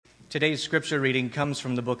Today's scripture reading comes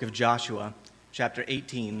from the book of Joshua, chapter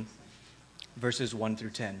 18, verses 1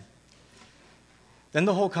 through 10. Then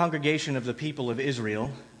the whole congregation of the people of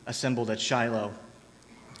Israel assembled at Shiloh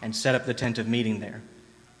and set up the tent of meeting there.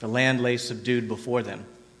 The land lay subdued before them.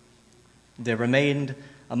 There remained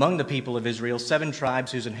among the people of Israel 7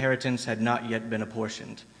 tribes whose inheritance had not yet been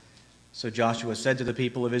apportioned. So Joshua said to the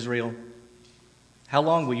people of Israel, "How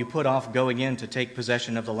long will you put off going in to take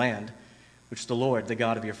possession of the land which the Lord, the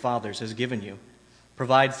God of your fathers, has given you?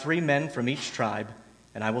 Provide 3 men from each tribe,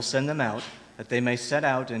 and I will send them out, that they may set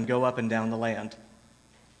out and go up and down the land.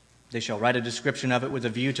 They shall write a description of it with a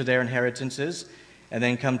view to their inheritances, and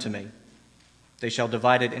then come to me. They shall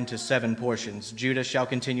divide it into 7 portions. Judah shall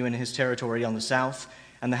continue in his territory on the south,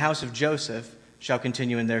 and the house of Joseph shall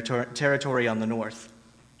continue in their territory on the north.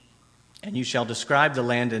 And you shall describe the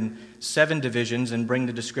land in 7 divisions and bring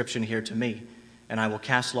the description here to me, and I will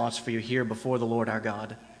cast lots for you here before the Lord our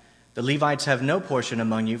God. The Levites have no portion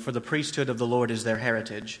among you, for the priesthood of the Lord is their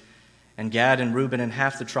heritage. And Gad and Reuben and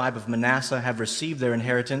half the tribe of Manasseh have received their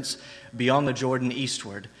inheritance beyond the Jordan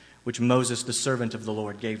eastward, which Moses the servant of the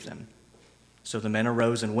Lord gave them." So the men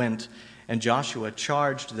arose and went, and Joshua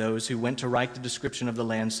charged those who went to write the description of the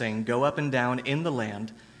land, saying, "Go up and down in the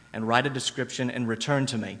land, and write a description, and return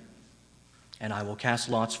to me. And I will cast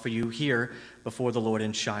lots for you here before the Lord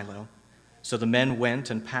in Shiloh." So the men went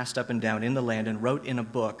and passed up and down in the land, and wrote in a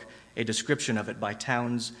book a description of it by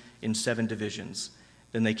towns in 7 divisions.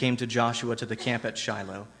 Then they came to Joshua to the camp at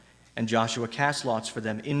Shiloh, and Joshua cast lots for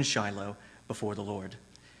them in Shiloh before the Lord.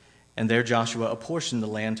 And there Joshua apportioned the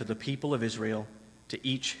land to the people of Israel, to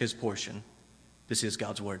each his portion. This is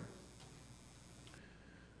God's word.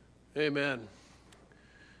 Amen.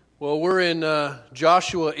 Well, we're in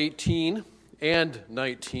Joshua 18 and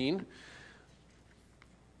 19.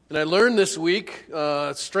 And I learned this week,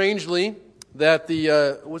 strangely, that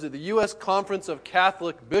the U.S. Conference of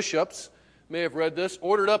Catholic Bishops, may have read this,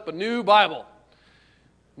 ordered up a new Bible,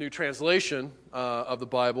 new translation of the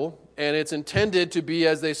Bible, and it's intended to be,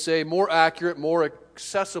 as they say, more accurate, more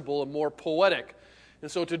accessible, and more poetic.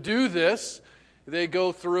 And so to do this, they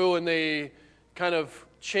go through and they kind of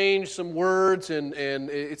change some words, and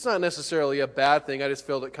it's not necessarily a bad thing. I just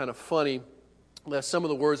felt it kind of funny that some of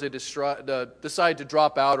the words they decide to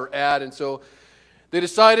drop out or add. And so they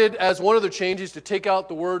decided, as one of their changes, to take out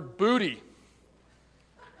the word booty,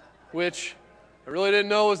 which I really didn't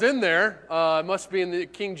know was in there. It must be in the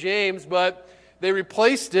King James, but they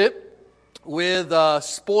replaced it with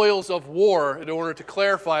spoils of war in order to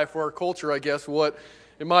clarify for our culture, I guess, what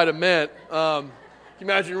it might have meant. Can you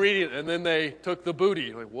imagine reading it, and then they took the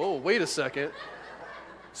booty. Like, whoa, wait a second.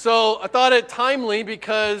 So I thought it timely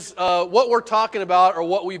because what we're talking about, or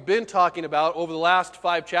what we've been talking about over the last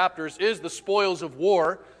 5 chapters, is the spoils of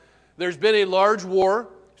war. There's been a large war.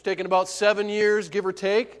 It's taken about 7 years, give or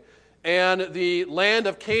take, and the land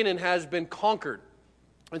of Canaan has been conquered.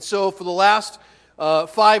 And so for the last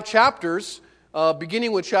 5 chapters,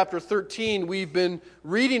 beginning with chapter 13, we've been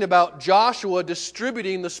reading about Joshua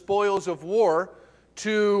distributing the spoils of war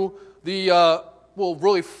to the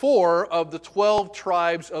really 4 of the 12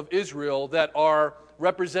 tribes of Israel that are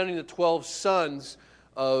representing the 12 sons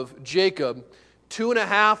of Jacob.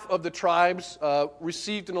 2.5 of the tribes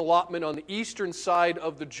received an allotment on the eastern side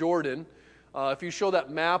of the Jordan. If you show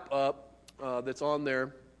that map up that's on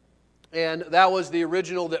there, and that was the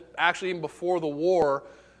original that actually even before the war,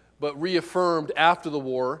 but reaffirmed after the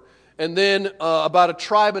war. And then about 1.5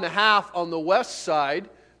 tribes on the west side,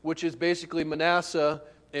 which is basically Manasseh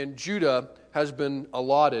and Judah, has been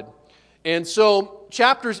allotted. And so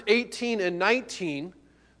chapters 18 and 19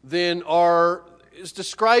 then is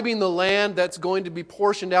describing the land that's going to be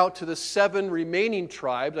portioned out to the 7 remaining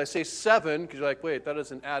tribes. I say 7 because you're like, wait, that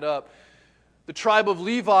doesn't add up. The tribe of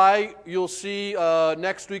Levi, you'll see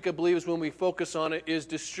next week, I believe, is when we focus on it, is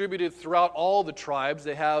distributed throughout all the tribes.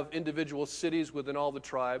 They have individual cities within all the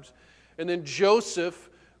tribes. And then Joseph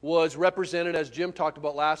was represented, as Jim talked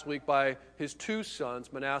about last week, by his 2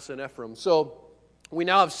 sons, Manasseh and Ephraim. So we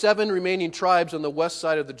now have 7 remaining tribes on the west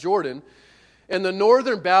side of the Jordan. And the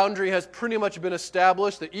northern boundary has pretty much been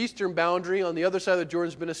established. The eastern boundary on the other side of the Jordan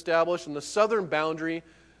has been established. And the southern boundary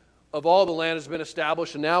of all the land has been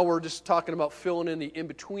established. And now we're just talking about filling in the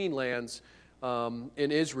in-between lands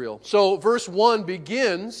in Israel. So verse 1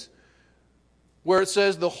 begins where it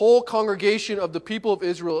says, "The whole congregation of the people of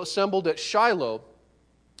Israel assembled at Shiloh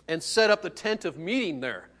and set up the tent of meeting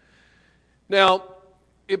there." Now,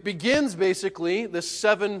 it begins basically this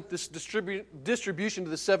distribution to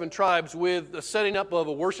the 7 tribes with the setting up of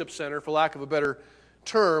a worship center, for lack of a better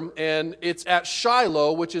term, and it's at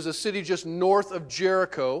Shiloh, which is a city just north of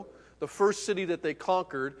Jericho. the first city that they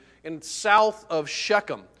conquered, and south of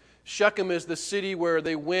Shechem. Shechem is the city where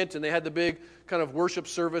they went and they had the big kind of worship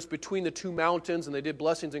service between the two mountains, and they did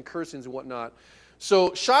blessings and cursings and whatnot.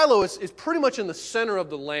 So Shiloh is pretty much in the center of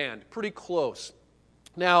the land, pretty close.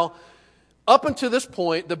 Now, up until this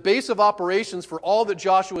point, the base of operations for all that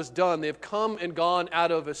Joshua's done, they've come and gone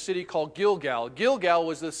out of a city called Gilgal. Gilgal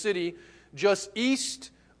was the city just east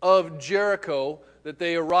of Jericho that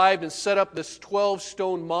they arrived and set up this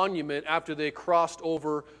 12-stone monument after they crossed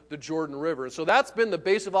over the Jordan River. So that's been the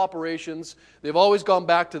base of operations. They've always gone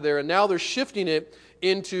back to there, and now they're shifting it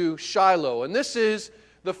into Shiloh. And this is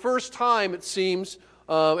the first time, it seems,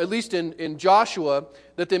 at least in Joshua,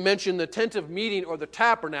 that they mention the tent of meeting or the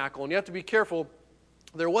tabernacle. And you have to be careful.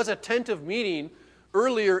 There was a tent of meeting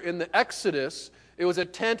earlier in the Exodus. It was a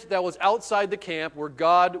tent that was outside the camp where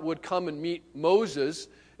God would come and meet Moses.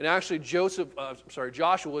 And actually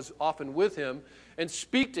Joshua was often with him and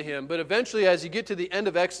speak to him. But eventually, as you get to the end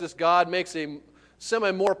of Exodus, God makes a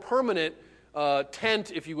semi-more permanent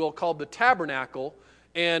tent, if you will, called the tabernacle.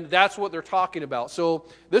 And that's what they're talking about. So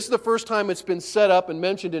this is the first time it's been set up and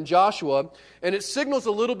mentioned in Joshua. And it signals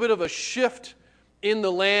a little bit of a shift in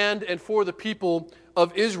the land and for the people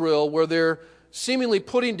of Israel, where they're seemingly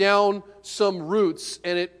putting down some roots.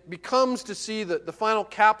 And it becomes to see the final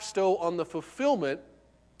capstone on the fulfillment.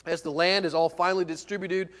 As the land is all finally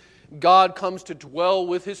distributed, God comes to dwell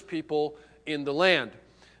with his people in the land.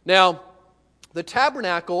 Now, the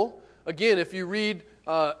tabernacle, again, if you read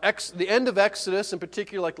the end of Exodus, in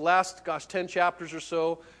particular, like the last, 10 chapters or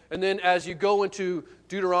so, and then as you go into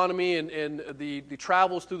Deuteronomy and the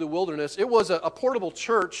travels through the wilderness, it was a portable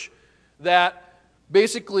church that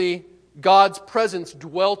basically God's presence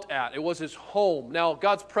dwelt at. It was his home. Now,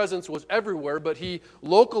 God's presence was everywhere, but he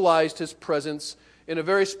localized his presence in a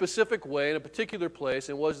very specific way, in a particular place,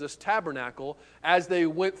 and was this tabernacle as they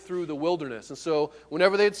went through the wilderness. And so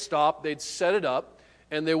whenever they'd stop, they'd set it up,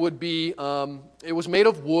 and there would be, it was made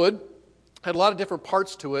of wood, had a lot of different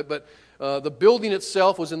parts to it, but the building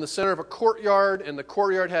itself was in the center of a courtyard, and the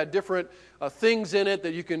courtyard had different things in it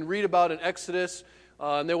that you can read about in Exodus.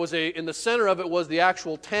 And there was in the center of it was the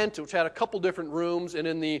actual tent, which had a couple different rooms, and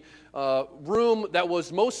in the room that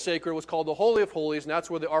was most sacred was called the Holy of Holies, and that's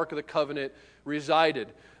where the Ark of the Covenant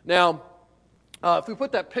resided. Now, if we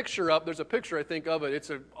put that picture up, there's a picture, I think, of it.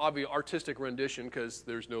 It's an obvious artistic rendition because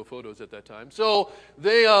there's no photos at that time. So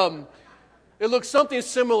it looks something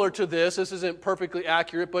similar to this. This isn't perfectly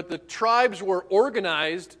accurate, but the tribes were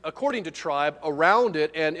organized according to tribe around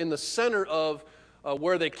it, and in the center of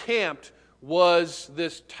where they camped was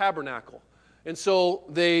this tabernacle. And so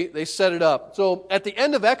they set it up. So at the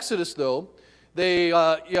end of Exodus, though, you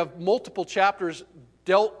have multiple chapters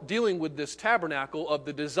dealing with this tabernacle of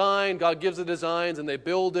the design. God gives the designs and they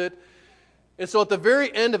build it. And so at the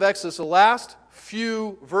very end of Exodus, the last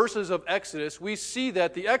few verses of Exodus, we see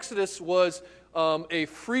that the Exodus was a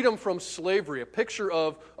freedom from slavery, a picture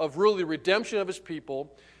of really redemption of his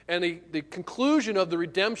people. And the conclusion of the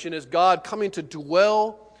redemption is God coming to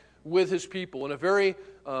dwell with his people in a very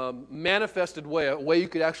manifested way, a way you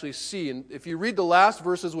could actually see. And if you read the last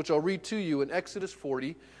verses, which I'll read to you in Exodus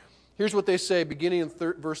 40, here's what they say, beginning in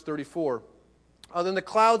verse 34. Then the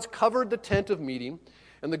clouds covered the tent of meeting,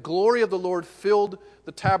 and the glory of the Lord filled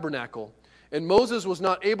the tabernacle. And Moses was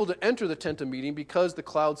not able to enter the tent of meeting because the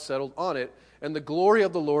clouds settled on it, and the glory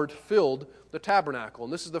of the Lord filled the tabernacle.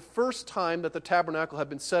 And this is the first time that the tabernacle had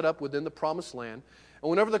been set up within the promised land. And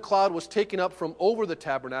whenever the cloud was taken up from over the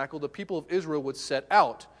tabernacle, the people of Israel would set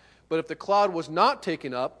out. But if the cloud was not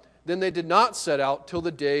taken up, then they did not set out till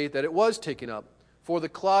the day that it was taken up. For the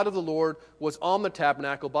cloud of the Lord was on the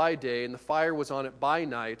tabernacle by day, and the fire was on it by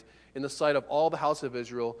night, in the sight of all the house of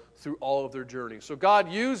Israel through all of their journeys. So God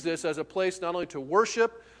used this as a place not only to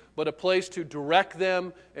worship, but a place to direct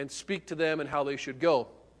them and speak to them and how they should go.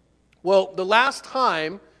 Well, the last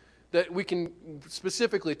time that we can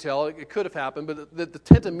specifically tell, it could have happened, but the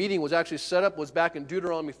tent of meeting was actually set up was back in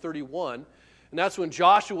Deuteronomy 31, and that's when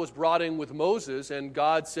Joshua was brought in with Moses, and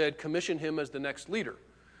God said, commission him as the next leader.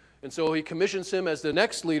 And so he commissions him as the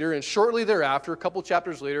next leader, and shortly thereafter, a couple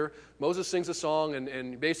chapters later, Moses sings a song,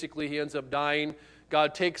 and basically he ends up dying.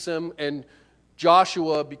 God takes him, and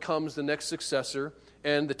Joshua becomes the next successor,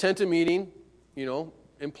 and the tent of meeting,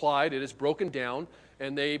 implied, it is broken down,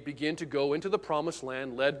 and they begin to go into the promised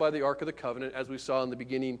land, led by the Ark of the Covenant, as we saw in the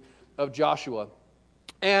beginning of Joshua.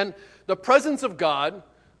 And the presence of God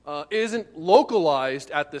isn't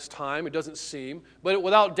localized at this time, it doesn't seem, but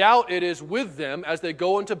without doubt it is with them as they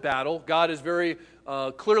go into battle. God is very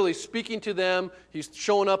clearly speaking to them. He's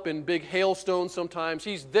showing up in big hailstones sometimes.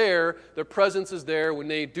 He's there. Their presence is there. When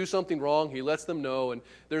they do something wrong, He lets them know, and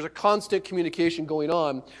there's a constant communication going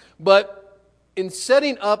on. But in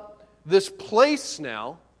setting up this place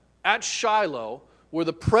now at Shiloh, where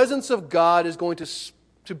the presence of God is going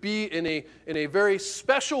to be in a very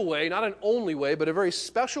special way, not an only way, but a very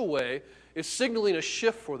special way, is signaling a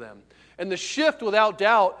shift for them. And the shift, without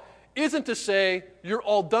doubt, isn't to say, you're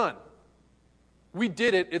all done. We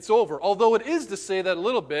did it, it's over. Although it is to say that a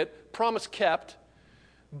little bit, promise kept,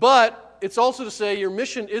 but it's also to say your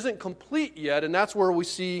mission isn't complete yet, and that's where we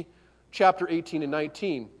see chapter 18 and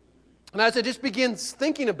 19. And as I just begin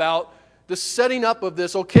thinking about the setting up of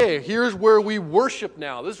this, okay, here's where we worship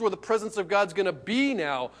now. This is where the presence of God's going to be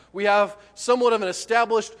now. We have somewhat of an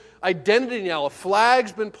established identity now. A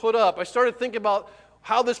flag's been put up. I started thinking about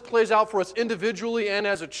how this plays out for us individually and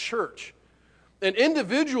as a church. And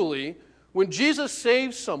individually, when Jesus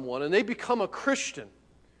saves someone and they become a Christian,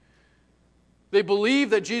 they believe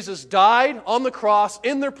that Jesus died on the cross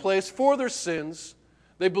in their place for their sins.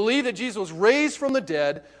 They believe that Jesus was raised from the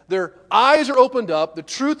dead. Their eyes are opened up. The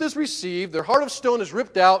truth is received. Their heart of stone is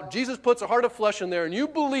ripped out. Jesus puts a heart of flesh in there. And you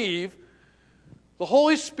believe the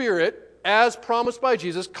Holy Spirit, as promised by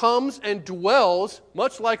Jesus, comes and dwells,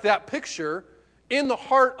 much like that picture, in the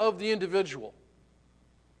heart of the individual.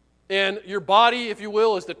 And your body, if you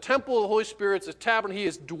will, is the temple of the Holy Spirit. It's a tabernacle. He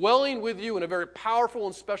is dwelling with you in a very powerful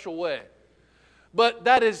and special way. But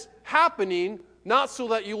that is happening not so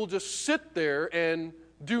that you will just sit there and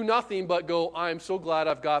do nothing but go, I'm so glad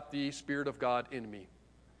I've got the Spirit of God in me.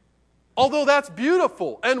 Although that's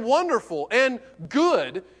beautiful and wonderful and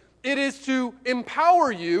good, it is to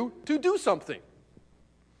empower you to do something.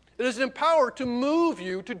 It is empowered to move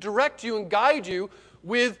you, to direct you and guide you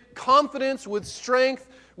with confidence, with strength,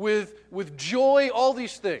 with joy, all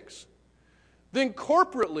these things. Then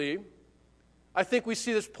corporately, I think we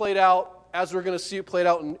see this played out as we're going to see it played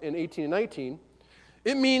out in 18 and 19.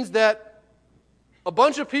 It means that a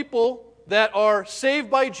bunch of people that are saved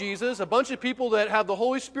by Jesus, a bunch of people that have the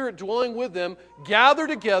Holy Spirit dwelling with them, gather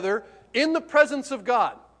together in the presence of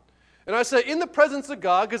God. And I say in the presence of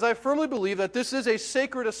God because I firmly believe that this is a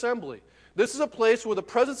sacred assembly. This is a place where the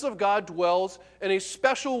presence of God dwells in a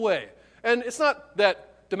special way. And it's not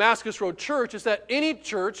that Damascus Road Church, it's that any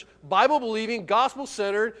church, Bible-believing,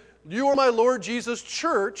 gospel-centered, you are my Lord Jesus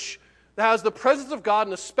church, that has the presence of God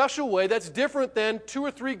in a special way that's different than 2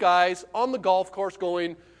 or 3 guys on the golf course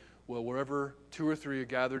going, well, wherever 2 or 3 are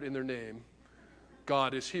gathered in their name,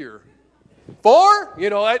 God is here. 4?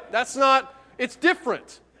 That's not, it's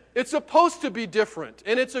different. It's supposed to be different,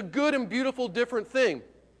 and it's a good and beautiful different thing.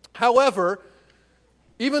 However,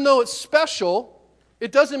 even though it's special,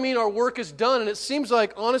 it doesn't mean our work is done, and it seems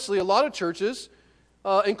like, honestly, a lot of churches,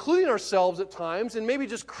 including ourselves at times, and maybe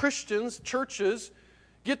just Christians, churches,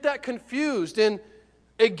 get that confused. And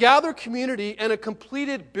a gathered community and a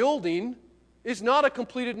completed building is not a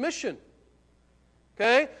completed mission.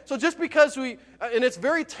 Okay? So just because and it's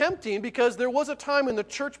very tempting because there was a time in the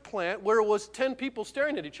church plant where it was 10 people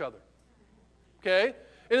staring at each other. Okay?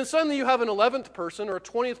 And then suddenly you have an 11th person or a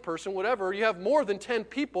 20th person, whatever, you have more than 10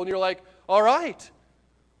 people and you're like, all right,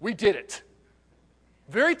 we did it.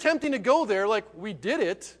 Very tempting to go there like, we did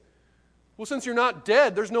it. Well, since you're not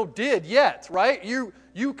dead, there's no did yet, right?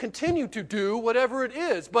 You continue to do whatever it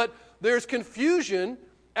is. But there's confusion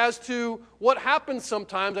as to what happens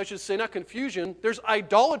sometimes. I should say not confusion. There's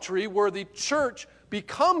idolatry where the church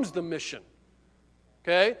becomes the mission.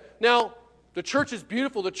 Okay? Now, the church is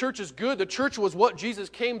beautiful. The church is good. The church was what Jesus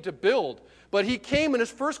came to build. But He came in His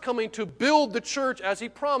first coming to build the church as He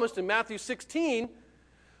promised in Matthew 16.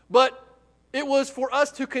 But it was for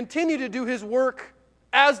us to continue to do His work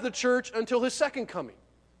as the church until His second coming.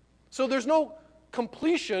 So there's no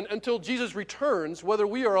completion until Jesus returns, whether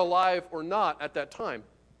we are alive or not at that time.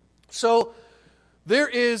 So there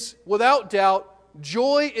is, without doubt,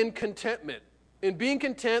 joy in contentment. In being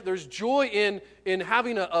content, there's joy in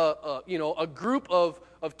having a group of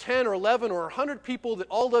 10 or 11 or 100 people that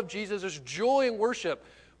all love Jesus. There's joy in worship.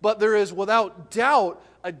 But there is, without doubt,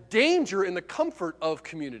 a danger in the comfort of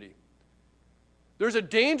community. There's a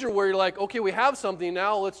danger where you're like, okay, we have something,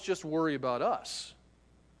 now let's just worry about us.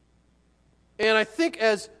 And I think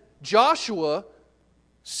as Joshua,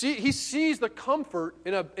 he sees the comfort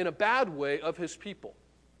in a bad way of his people.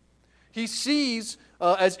 He sees,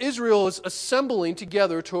 as Israel is assembling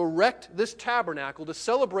together to erect this tabernacle, to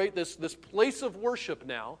celebrate this place of worship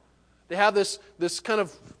now, They have this kind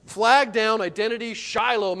of flag down identity,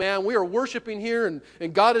 Shiloh, man, we are worshiping here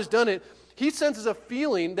and God has done it. He senses a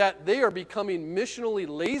feeling that they are becoming missionally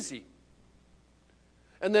lazy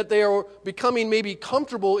and that they are becoming maybe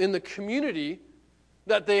comfortable in the community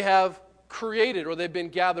that they have created or they've been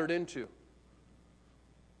gathered into.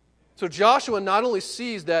 So Joshua not only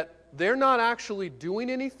sees that they're not actually doing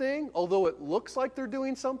anything, although it looks like they're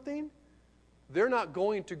doing something, they're not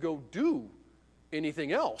going to go do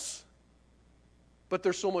anything else. But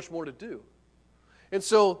there's so much more to do. And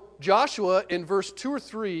so Joshua in verse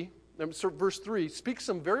 3 speaks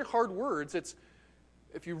some very hard words.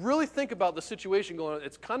 If you really think about the situation going on,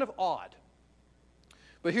 it's kind of odd.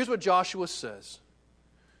 But here's what Joshua says.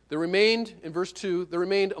 There remained, in verse 2, there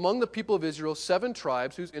remained among the people of Israel 7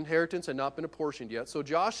 tribes whose inheritance had not been apportioned yet. So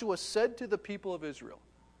Joshua said to the people of Israel,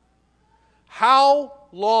 how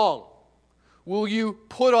long will you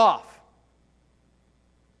put off?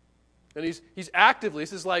 And he's actively,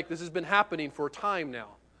 this has been happening for a time now.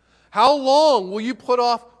 How long will you put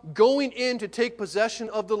off going in to take possession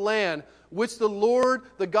of the land which the Lord,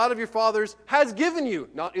 the God of your fathers, has given you,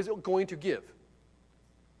 not is going to give?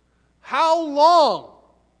 How long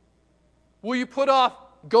will you put off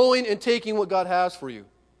going and taking what God has for you?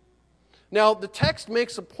 Now, the text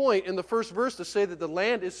makes a point in the first verse to say that the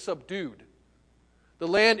land is subdued. The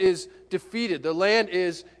land is defeated. The land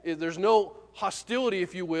there's no hostility,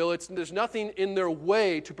 if you will. There's nothing in their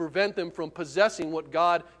way to prevent them from possessing what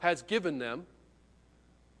God has given them.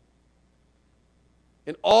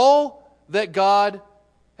 And all that God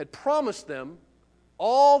had promised them,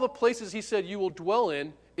 all the places He said you will dwell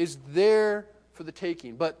in, is there for the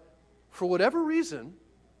taking. But for whatever reason,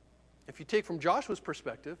 if you take from Joshua's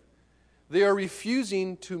perspective, they are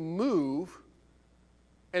refusing to move,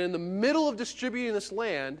 and in the middle of distributing this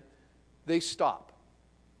land, they stop.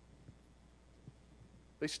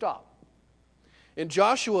 They stop. And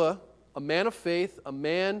Joshua, a man of faith, a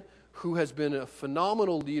man who has been a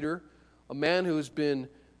phenomenal leader, a man who has been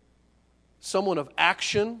someone of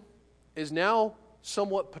action, is now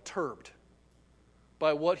somewhat perturbed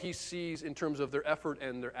by what he sees in terms of their effort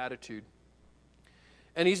and their attitude.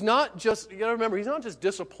 And he's not just, you got to remember, he's not just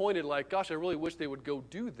disappointed like, gosh, I really wish they would go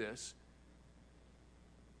do this.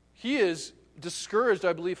 He is discouraged,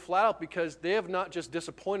 I believe, flat out because they have not just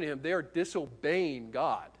disappointed him, they are disobeying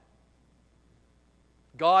God.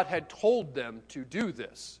 God had told them to do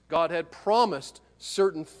this. God had promised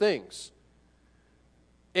certain things.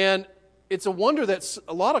 And it's a wonder that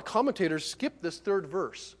a lot of commentators skip this third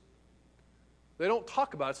verse. They don't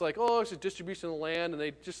talk about it. It's like, oh, it's a distribution of the land,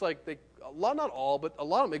 and not all, but a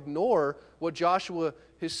lot of them ignore what Joshua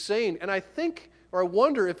is saying. And I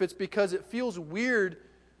wonder if it's because it feels weird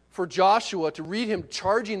for Joshua to read him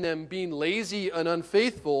charging them being lazy and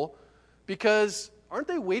unfaithful, because aren't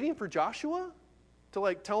they waiting for Joshua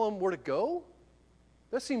to tell them where to go?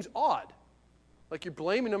 That seems odd. Like you're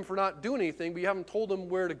blaming them for not doing anything, but you haven't told them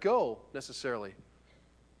where to go necessarily.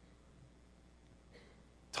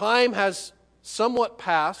 Time has somewhat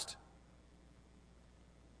passed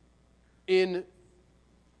in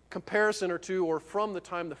comparison or two, or from the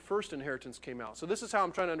time the first inheritance came out. So this is how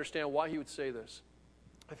I'm trying to understand why he would say this.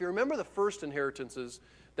 If you remember the first inheritances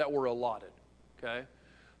that were allotted, okay,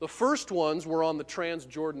 the first ones were on the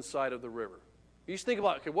Trans-Jordan side of the river. You just think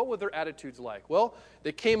about, okay, what were their attitudes like? Well,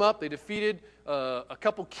 they came up, they defeated a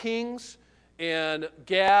couple kings, and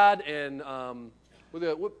Gad and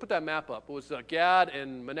put that map up. It was Gad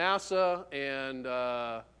and Manasseh and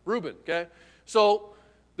Reuben, okay? So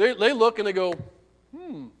they look and they go,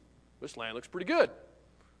 this land looks pretty good,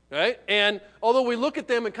 right? And although we look at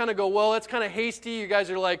them and kind of go, well, that's kind of hasty. You guys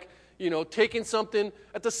are taking something.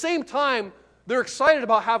 At the same time, they're excited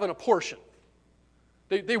about having a portion.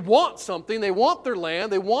 They want something. They want their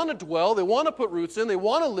land. They want to dwell. They want to put roots in. They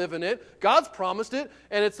want to live in it. God's promised it,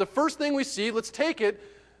 and it's the first thing we see. Let's take it.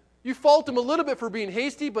 You fault them a little bit for being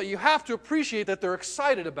hasty, but you have to appreciate that they're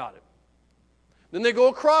excited about it. Then they go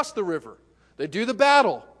across the river. They do the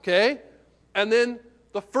battle, okay? And then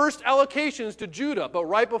the first allocation is to Judah. But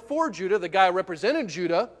right before Judah, the guy who represented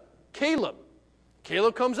Judah, Caleb.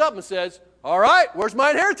 Caleb comes up and says, all right, where's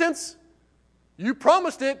my inheritance? You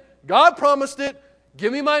promised it. God promised it.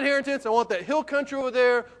 Give me my inheritance. I want that hill country over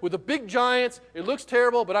there with the big giants. It looks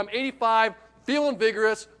terrible, but I'm 85, feeling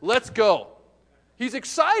vigorous. Let's go. He's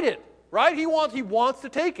excited, right? He wants to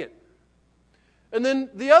take it. And then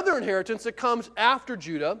the other inheritance that comes after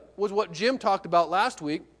Judah was what Jim talked about last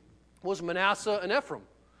week, was Manasseh and Ephraim.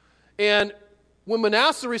 And when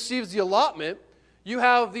Manasseh receives the allotment, you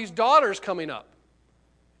have these daughters coming up.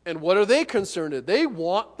 And what are they concerned with? They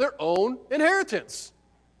want their own inheritance.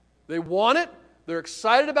 They want it. They're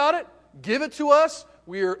excited about it. give it to us.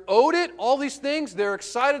 We are owed it. All these things. They're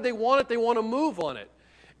excited. They want it. They want to move on it.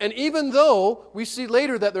 And even though we see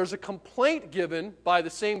later that there's a complaint given by the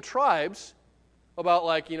same tribes about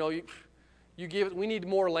like, you give, we need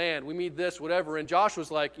more land, we need this, whatever. And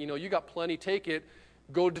Joshua's like, you got plenty, take it,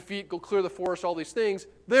 go clear the forest, all these things.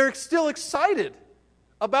 They're still excited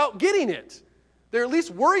about getting it. They're at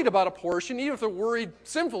least worried about a portion, even if they're worried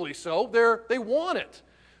sinfully so. They want it.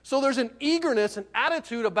 So there's an eagerness, an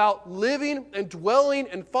attitude about living and dwelling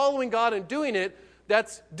and following God and doing it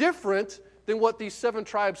that's different than what these 7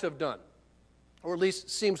 tribes have done. Or at least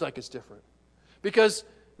seems like it's different. Because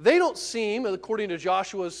they don't seem, according to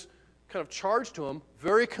Joshua's kind of charge to them,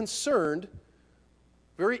 very concerned,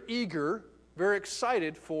 very eager, very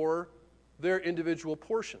excited for their individual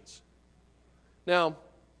portions. Now,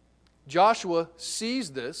 Joshua sees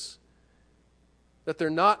this, that they're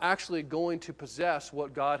not actually going to possess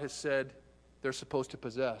what God has said they're supposed to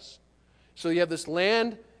possess. So you have this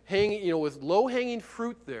land hanging, with low-hanging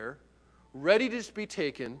fruit there, ready to just be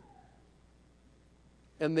taken,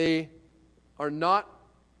 and they are not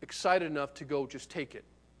excited enough to go just take it.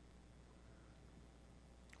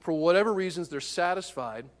 For whatever reasons, they're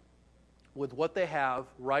satisfied with what they have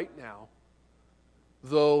right now,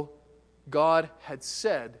 though God had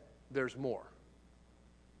said there's more.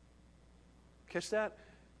 Catch that?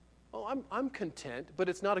 Oh, I'm content, but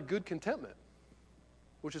it's not a good contentment,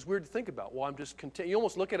 which is weird to think about. Well, I'm just content. You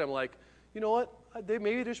almost look at them like, you know what?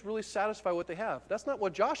 Maybe they're just really satisfied with what they have. That's not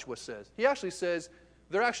what Joshua says. He actually says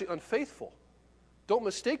they're actually unfaithful. Don't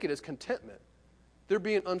mistake it as contentment. They're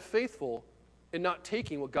being unfaithful and not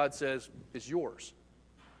taking what God says is yours.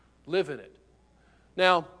 Live in it.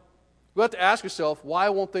 Now, you have to ask yourself, why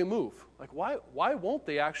won't they move? Like, why won't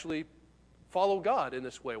they actually follow God in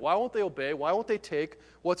this way? Why won't they obey? Why won't they take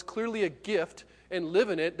what's clearly a gift and live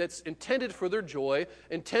in it that's intended for their joy,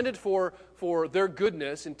 intended for their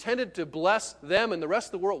goodness, intended to bless them and the rest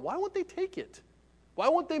of the world? Why won't they take it? Why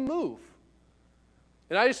won't they move?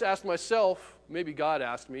 And I just asked myself, maybe God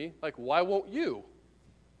asked me, like, why won't you?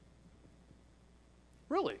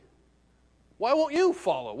 Really? Why won't you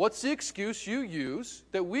follow? What's the excuse you use,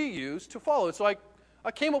 that we use to follow? And so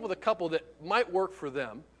I came up with a couple that might work for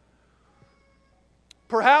them.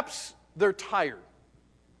 Perhaps they're tired.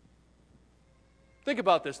 Think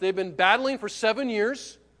about this. They've been battling for 7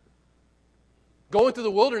 years, going through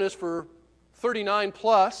the wilderness for 39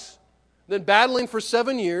 plus, then battling for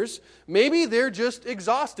 7 years. Maybe they're just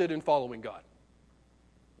exhausted in following God.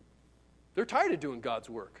 They're tired of doing God's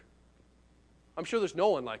work. I'm sure there's no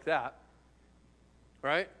one like that,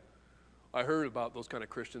 right? I heard about those kind of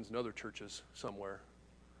Christians in other churches somewhere.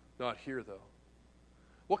 Not here, though.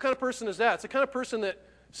 What kind of person is that? It's the kind of person that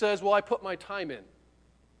says, well, I put my time in.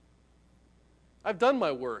 I've done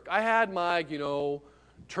my work. I had my,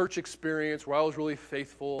 church experience where I was really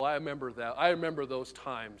faithful. I remember that. I remember those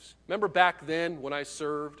times. Remember back then when I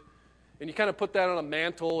served? And you kind of put that on a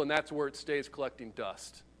mantle, and that's where it stays collecting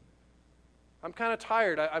dust. I'm kind of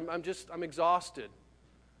tired. I'm exhausted.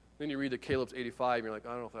 Then you read that Caleb's 85, and you're like,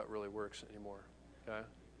 I don't know if that really works anymore. Okay?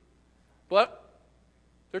 But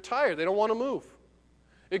they're tired. They don't want to move.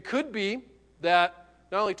 It could be that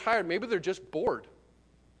not only tired, maybe they're just bored.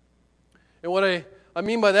 And what I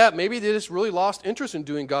mean by that, maybe they just really lost interest in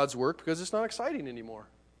doing God's work because it's not exciting anymore.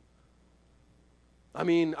 I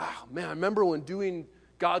mean, I remember when doing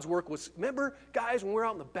God's work was, remember, guys, when we were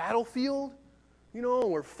out in the battlefield? And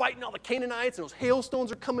we're fighting all the Canaanites, and those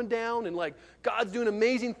hailstones are coming down, and God's doing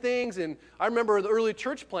amazing things. And I remember the early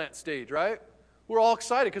church plant stage, right? We're all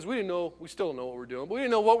excited because we still don't know what we're doing, but we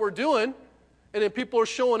didn't know what we're doing. And then people are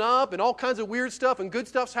showing up, and all kinds of weird stuff, and good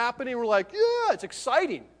stuff's happening. We're like, yeah, it's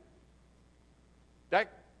exciting.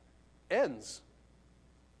 That ends.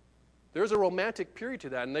 There's a romantic period to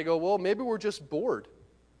that, and they go, well, maybe we're just bored.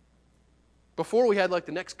 Before we had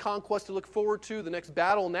the next conquest to look forward to, the next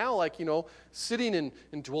battle. Now, sitting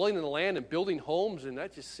and dwelling in the land and building homes, and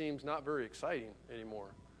that just seems not very exciting anymore.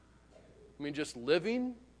 I mean, just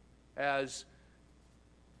living as,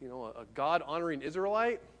 a God-honoring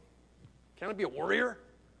Israelite, kind of be a warrior.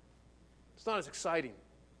 It's not as exciting.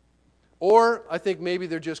 Or I think maybe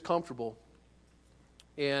they're just comfortable,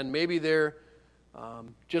 and maybe they're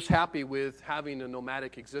just happy with having a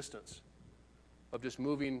nomadic existence of just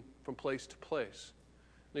moving from place to place.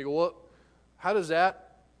 And you go, well, how does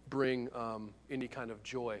that bring any kind of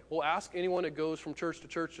joy? Well, ask anyone that goes from church to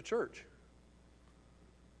church to church.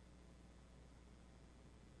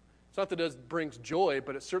 It's not that it brings joy,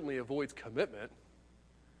 but it certainly avoids commitment.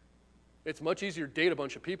 It's much easier to date a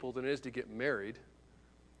bunch of people than it is to get married.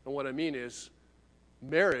 And what I mean is,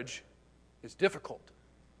 marriage is difficult.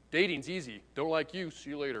 Dating's easy. Don't like you,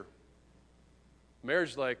 see you later.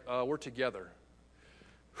 Marriage is like, we're together.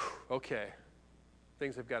 Whew, okay.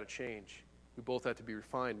 Things have got to change. We both have to be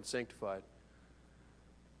refined and sanctified.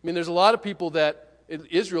 I mean, there's a lot of people that in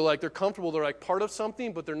Israel, like, they're comfortable, they're like part of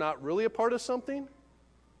something, but they're not really a part of something.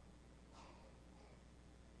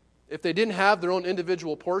 If they didn't have their own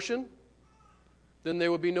individual portion, then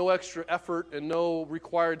there would be no extra effort and no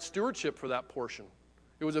required stewardship for that portion.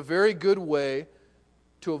 It was a very good way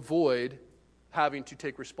to avoid having to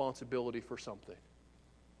take responsibility for something.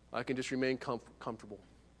 I can just remain comfortable.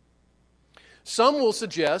 Some will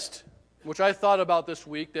suggest, which I thought about this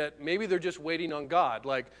week, that maybe they're just waiting on God.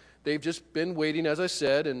 Like, they've just been waiting, as I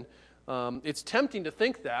said, and it's tempting to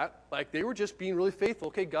think that. Like, they were just being really faithful.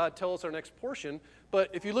 Okay, God, tell us our next portion.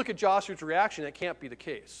 But if you look at Joshua's reaction, that can't be the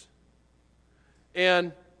case.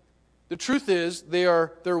 And the truth is,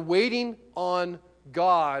 they're waiting on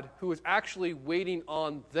God, who is actually waiting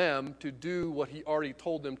on them to do what He already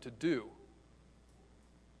told them to do.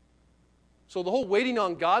 So the whole waiting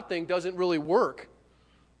on God thing doesn't really work.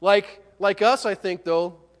 Like us, I think,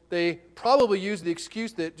 though, they probably use the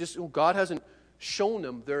excuse that just God hasn't shown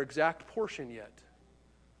them their exact portion yet.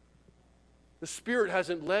 The Spirit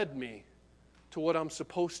hasn't led me to what I'm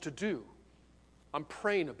supposed to do. I'm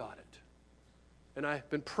praying about it. And I've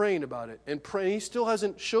been praying about it. And He still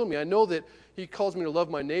hasn't shown me. I know that He calls me to love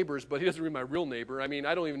my neighbors, but He doesn't read my real neighbor. I mean,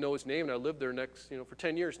 I don't even know his name, and I lived there for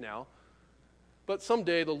 10 years now. But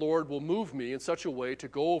someday the Lord will move me in such a way to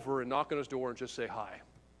go over and knock on His door and just say hi.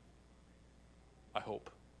 I hope.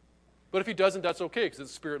 But if He doesn't, that's okay, because it's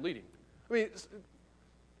the Spirit leading. I mean,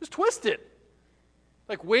 just twist it.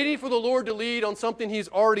 Like waiting for the Lord to lead on something He's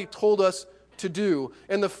already told us to do.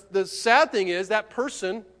 And the sad thing is that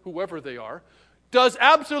person, whoever they are, does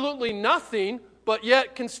absolutely nothing, but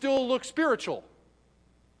yet can still look spiritual.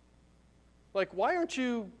 Like, why aren't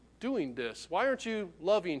you doing this? Why aren't you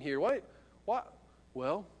loving here? Why?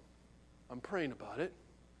 Well, I'm praying about it.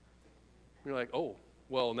 You're like, oh,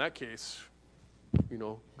 well, in that case,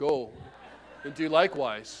 go and do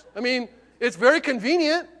likewise. I mean, it's very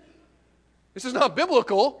convenient. This is not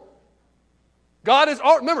biblical. God has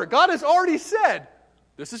already said,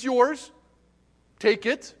 this is yours. Take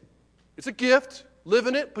it. It's a gift. Live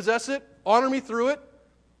in it. Possess it. Honor me through it.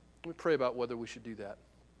 Let me pray about whether we should do that.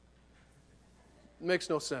 It makes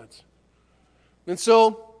no sense. And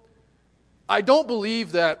so, I don't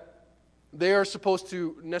believe that they are supposed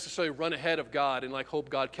to necessarily run ahead of God and hope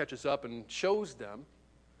God catches up and shows them.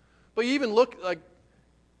 But you even look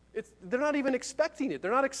they're not even expecting it.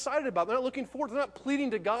 They're not excited about it. They're not looking forward. They're not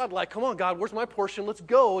pleading to God like, come on, God, where's my portion? Let's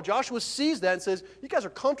go. Joshua sees that and says, you guys are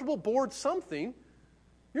comfortable, bored, something.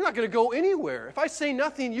 You're not going to go anywhere. If I say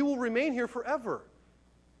nothing, you will remain here forever.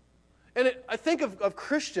 And I think of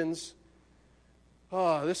Christians,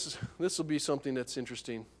 this will be something that's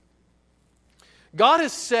interesting. God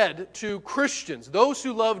has said to Christians, those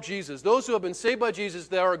who love Jesus, those who have been saved by Jesus,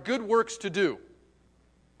 there are good works to do.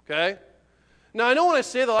 Okay? Now, I know when I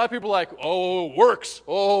say that, a lot of people are like, oh, works.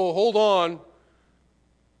 Oh, hold on.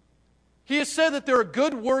 He has said that there are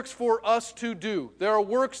good works for us to do. There are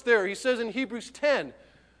works there. He says in Hebrews 10,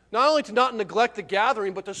 not only to not neglect the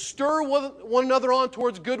gathering, but to stir one another on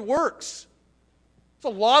towards good works. It's a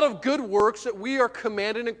lot of good works that we are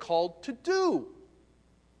commanded and called to do.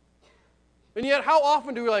 And yet, how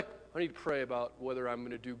often do we I need to pray about whether I'm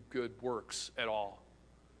going to do good works at all?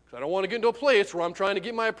 Because I don't want to get into a place where I'm trying to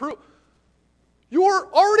get my approval.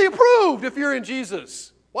 You're already approved if you're in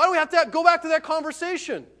Jesus. Why do we have to go back to that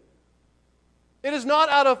conversation? It is not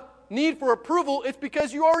out of need for approval. It's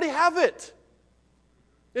because you already have it.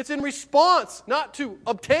 It's in response, not to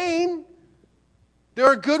obtain. There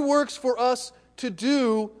are good works for us to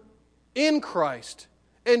do in Christ.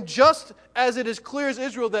 And just as it is clear as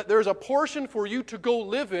Israel that there is a portion for you to go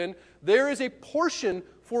live in, there is a portion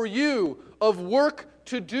for you of work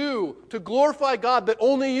to do, to glorify God that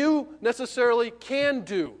only you necessarily can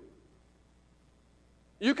do.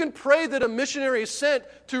 You can pray that a missionary is sent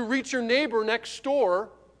to reach your neighbor next door,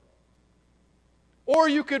 or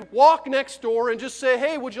you could walk next door and just say,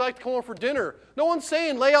 hey, would you like to come over for dinner? No one's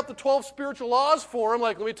saying lay out the 12 spiritual laws for him,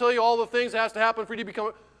 let me tell you all the things that has to happen for you to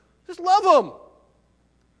become. Just love them.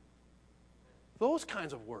 Those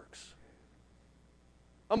kinds of works.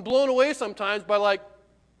 I'm blown away sometimes by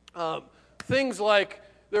things like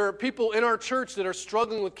there are people in our church that are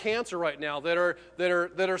struggling with cancer right now, that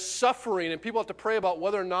are suffering, and people have to pray about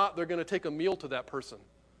whether or not they're going to take a meal to that person.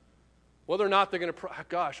 Whether or not they're going to,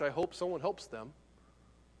 gosh, I hope someone helps them.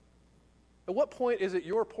 At what point is it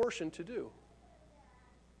your portion to do?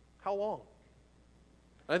 How long?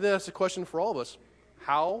 I think that's a question for all of us.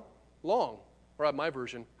 How long? Or at my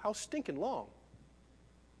version, how stinking long?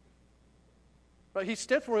 Right? He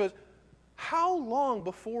steps forward and goes, how long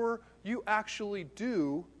before you actually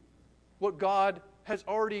do what God has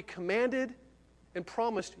already commanded and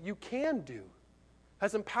promised you can do,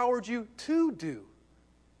 has empowered you to do?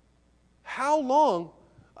 How long?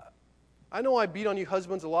 I know I beat on you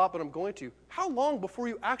husbands a lot, but I'm going to. How long before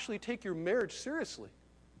you actually take your marriage seriously?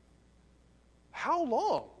 How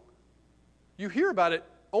long? You hear about it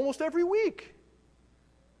almost every week.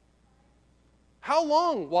 How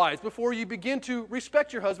long, wives, before you begin to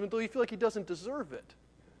respect your husband though you feel like he doesn't deserve it?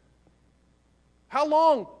 How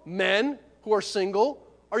long, men who are single,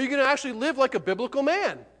 are you going to actually live like a biblical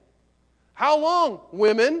man? How long,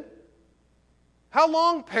 women? How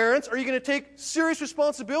long, parents, are you going to take serious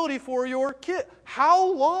responsibility for your kid? How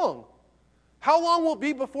long? How long will it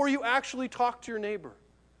be before you actually talk to your neighbor?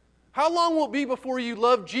 How long will it be before you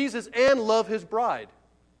love Jesus and love His bride?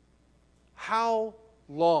 How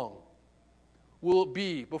long will it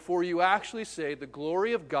be before you actually say the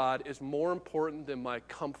glory of God is more important than my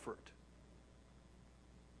comfort?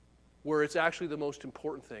 Where it's actually the most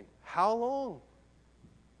important thing. How long?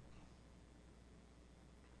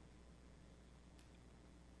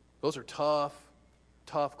 Those are tough,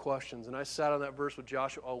 tough questions. And I sat on that verse with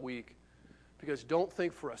Joshua all week because don't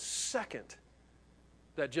think for a second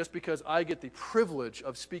that just because I get the privilege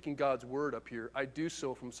of speaking God's word up here, I do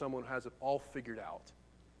so from someone who has it all figured out.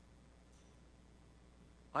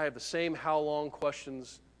 I have the same how long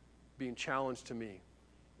questions being challenged to me.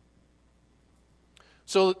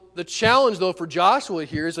 So the challenge, though, for Joshua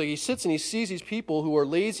here is like he sits and he sees these people who are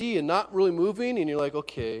lazy and not really moving, and you're like,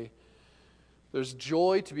 okay, there's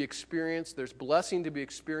joy to be experienced, there's blessing to be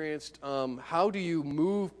experienced. How do you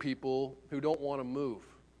move people who don't want to move?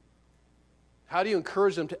 How do you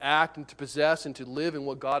encourage them to act and to possess and to live in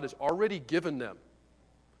what God has already given them?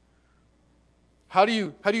 How do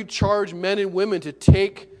you charge men and women to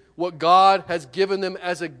take what God has given them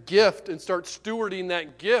as a gift and start stewarding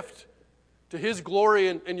that gift to His glory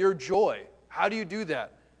and your joy? How do you do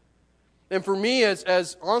that? And for me,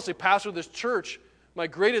 as honestly pastor of this church, my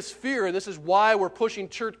greatest fear, and this is why we're pushing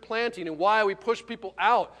church planting and why we push people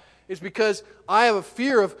out, is because I have a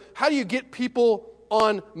fear of how do you get people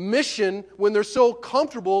on mission when they're so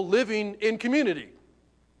comfortable living in community?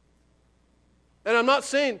 And I'm not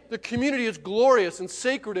saying the community is glorious and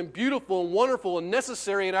sacred and beautiful and wonderful and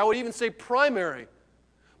necessary, and I would even say primary.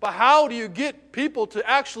 But how do you get people to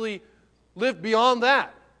actually live beyond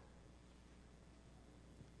that?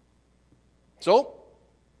 So,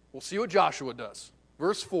 we'll see what Joshua does.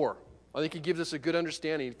 Verse 4. I think he gives us a good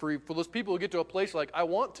understanding. For those people who get to a place like, I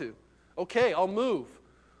want to. Okay, I'll move.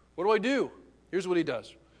 What do I do? Here's what he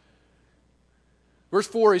does. Verse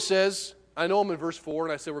 4, he says, I know I'm in verse 4,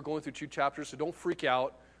 and I said we're going through 2 chapters, so don't freak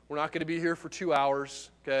out. We're not going to be here for 2 hours,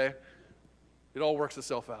 okay? It all works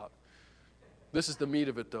itself out. This is the meat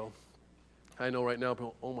of it, though. I know right now,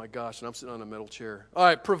 people, oh my gosh, and I'm sitting on a metal chair. All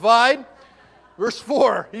right, provide, verse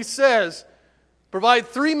 4, he says, provide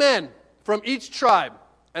 3 men from each tribe,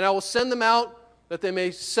 and I will send them out that they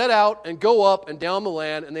may set out and go up and down the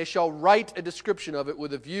land, and they shall write a description of it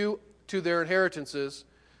with a view to their inheritances,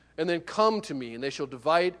 and then come to me, and they shall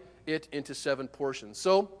divide it into 7 portions.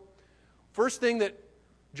 So, first thing that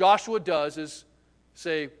Joshua does is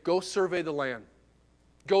say, go survey the land.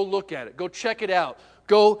 Go look at it. Go check it out.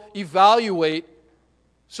 Go evaluate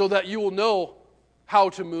so that you will know how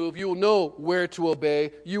to move. You will know where to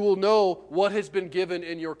obey. You will know what has been given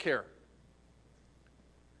in your care.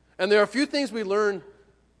 And there are a few things we learn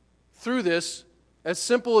through this, as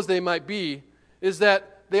simple as they might be, is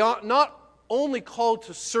that they are not only called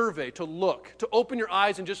to survey, to look, to open your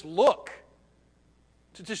eyes and just look,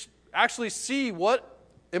 to just actually see what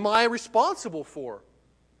am I responsible for.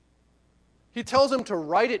 He tells them to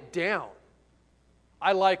write it down.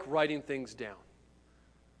 I like writing things down.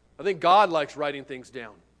 I think God likes writing things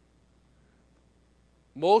down.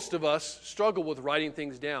 Most of us struggle with writing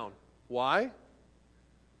things down. Why?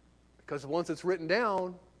 Because once it's written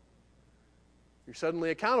down, you're suddenly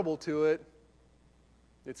accountable to it.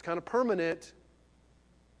 It's kind of permanent.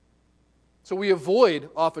 So we avoid,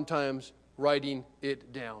 oftentimes, writing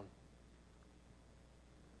it down.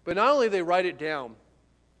 But not only do they write it down,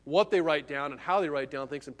 what they write down and how they write it down, I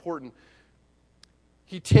think is important.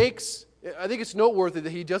 I think it's noteworthy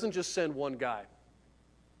that he doesn't just send one guy.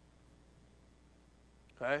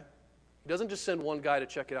 Okay? He doesn't just send one guy to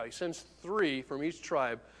check it out. He sends 3 from each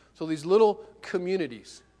tribe. So these little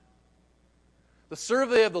communities. The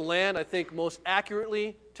survey of the land, I think, most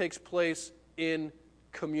accurately takes place in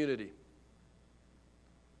community.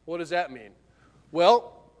 What does that mean?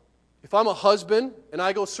 Well, if I'm a husband and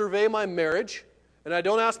I go survey my marriage and I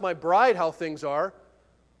don't ask my bride how things are,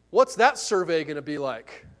 What's that survey going to be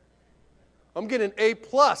like? I'm getting an A+,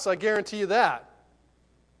 I guarantee you that.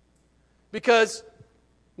 Because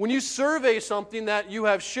when you survey something that you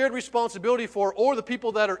have shared responsibility for, or the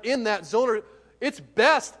people that are in that zone, it's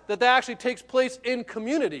best that that actually takes place in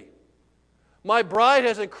community. My bride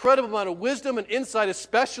has an incredible amount of wisdom and insight,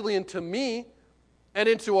 especially into me and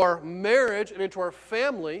into our marriage and into our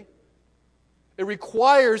family. It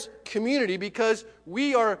requires community because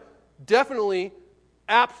we are definitely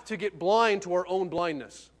apt to get blind to our own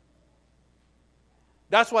blindness.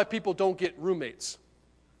 That's why people don't get roommates.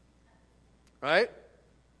 Right?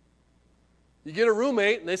 You get a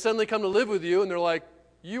roommate and they suddenly come to live with you and they're like,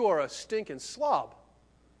 you are a stinking slob.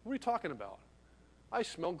 What are you talking about? I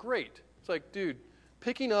smell great. It's like, dude,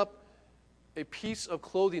 picking up a piece of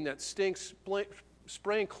clothing that stinks,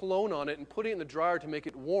 spraying cologne on it and putting it in the dryer to make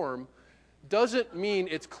it warm doesn't mean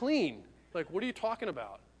it's clean. Like, what are you talking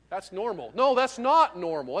about? That's normal. No, that's not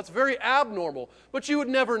normal. That's very abnormal. But you would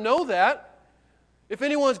never know that. If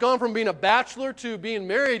anyone's gone from being a bachelor to being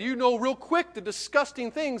married, you know real quick the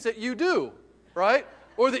disgusting things that you do, right?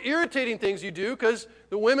 Or the irritating things you do because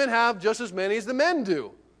the women have just as many as the men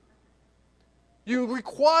do. You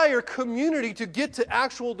require community to get to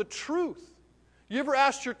the truth. You ever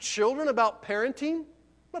asked your children about parenting? I'm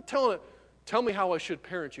not telling it, tell me how I should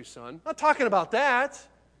parent you, son. I'm not talking about that.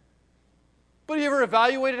 But you ever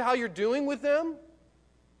evaluated how you're doing with them?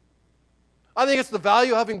 I think it's the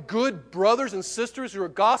value of having good brothers and sisters who are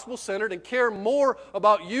gospel-centered and care more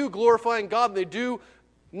about you glorifying God than they do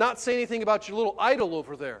not say anything about your little idol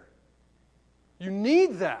over there. You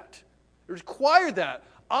need that. You require that.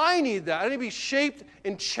 I need that. I need to be shaped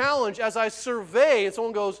and challenged as I survey, and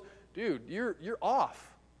someone goes, dude, you're off.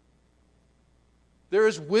 There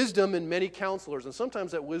is wisdom in many counselors, and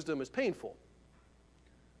sometimes that wisdom is painful.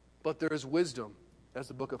 But there is wisdom, as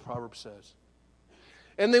the book of Proverbs says.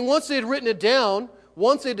 And then once they had written it down,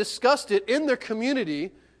 once they discussed it in their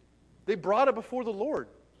community, they brought it before the Lord.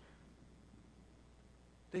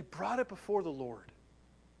 They brought it before the Lord.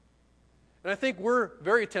 And I think we're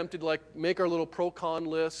very tempted to make our little pro-con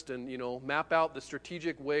list and map out the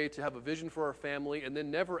strategic way to have a vision for our family and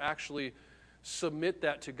then never actually submit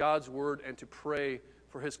that to God's word and to pray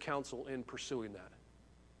for his counsel in pursuing that.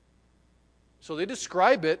 So they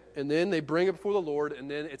describe it and then they bring it before the Lord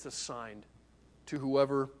and then it's assigned to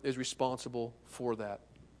whoever is responsible for that.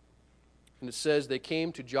 And it says they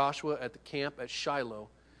came to Joshua at the camp at Shiloh.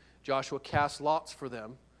 Joshua cast lots for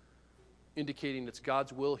them, indicating it's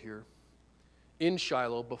God's will here, in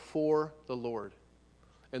Shiloh before the Lord.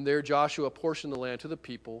 And there Joshua apportioned the land to the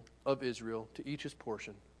people of Israel, to each his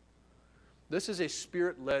portion. This is a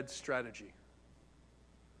Spirit-led strategy.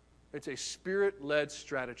 It's a Spirit-led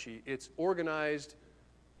strategy. It's organized,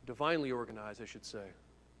 divinely organized, I should say.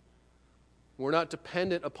 We're not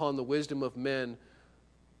dependent upon the wisdom of men,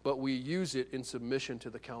 but we use it in submission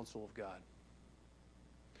to the counsel of God.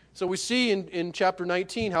 So we see in chapter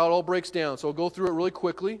 19 how it all breaks down. So I'll go through it really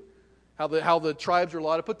quickly, how the tribes are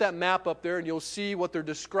allotted. Put that map up there and you'll see what they're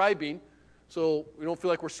describing. So we don't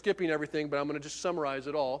feel like we're skipping everything, but I'm going to just summarize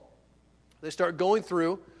it all. They start going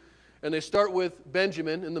through, and they start with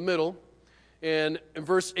Benjamin in the middle. And in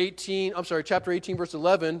chapter 18, verse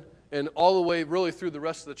 11, and all the way really through the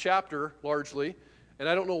rest of the chapter, largely. And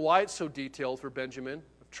I don't know why it's so detailed for Benjamin.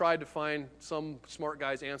 I've tried to find some smart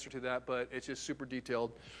guy's answer to that, but it's just super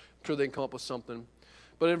detailed. I'm sure they can come up with something.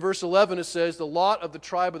 But in verse 11 it says, the lot of the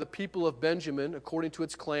tribe of the people of Benjamin, according to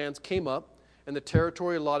its clans, came up, and the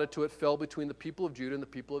territory allotted to it fell between the people of Judah and the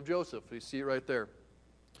people of Joseph. You see it right there.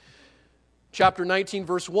 Chapter 19,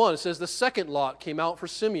 verse 1, it says, the second lot came out for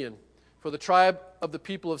Simeon. For the tribe of the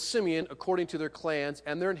people of Simeon, according to their clans,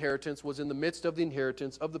 and their inheritance was in the midst of the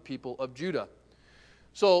inheritance of the people of Judah.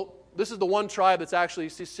 So this is the one tribe that's actually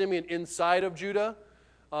Simeon inside of Judah.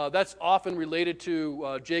 That's often related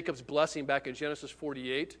to Jacob's blessing back in Genesis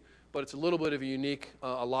 48, but it's a little bit of a unique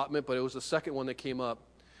allotment, but it was the second one that came up.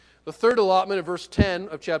 The third allotment in verse 10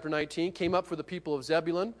 of chapter 19 came up for the people of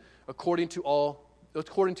Zebulun, according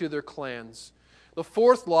to their clans. The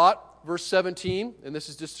fourth lot, verse 17, and this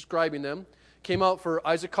is just describing them, came out for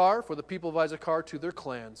Issachar, for the people of Issachar, to their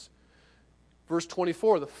clans. Verse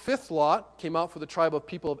 24, the fifth lot came out for the tribe of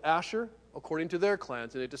people of Asher, according to their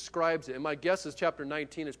clans, and it describes it. And my guess is chapter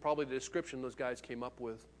 19 is probably the description those guys came up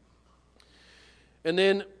with. And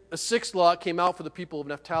then a sixth lot came out for the people of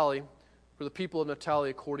Naphtali,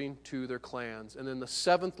 according to their clans. And then the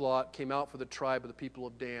seventh lot came out for the tribe of the people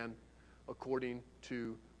of Dan, according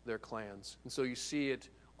to their clans. And so you see it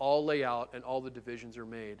all lay out and all the divisions are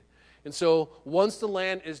made. And so once the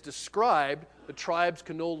land is described, the tribes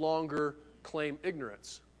can no longer claim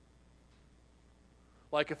ignorance.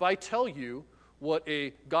 Like if I tell you what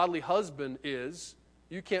a godly husband is,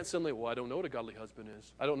 you can't suddenly, well, I don't know what a godly husband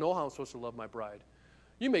is. I don't know how I'm supposed to love my bride.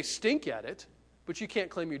 You may stink at it, but you can't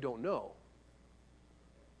claim you don't know.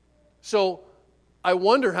 So I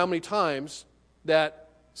wonder how many times that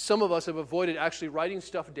some of us have avoided actually writing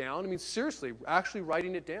stuff down. I mean, seriously, actually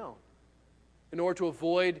writing it down in order to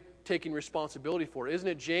avoid taking responsibility for it. Isn't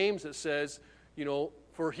it James that says,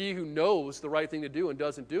 for he who knows the right thing to do and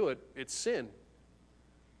doesn't do it, it's sin.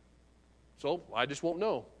 So I just won't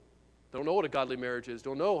know. Don't know what a godly marriage is.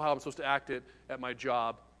 Don't know how I'm supposed to act at my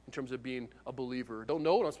job in terms of being a believer. Don't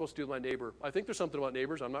know what I'm supposed to do with my neighbor. I think there's something about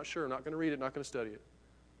neighbors. I'm not sure. I'm not going to read it. Not going to study it.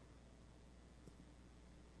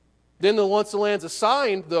 Then once the land's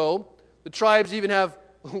assigned, though, the tribes even have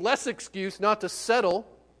less excuse not to settle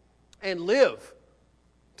and live,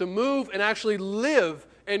 to move and actually live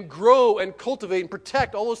and grow and cultivate and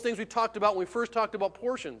protect all those things we talked about when we first talked about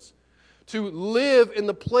portions. To live in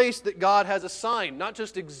the place that God has assigned, not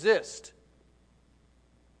just exist.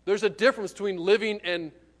 There's a difference between living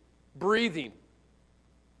and breathing.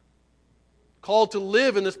 Called to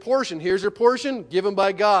live in this portion. Here's your portion given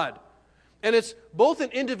by God. And it's both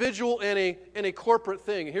an individual and a corporate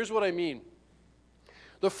thing. Here's what I mean.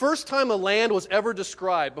 The first time a land was ever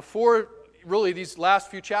described, before really these last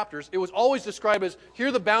few chapters, it was always described as, here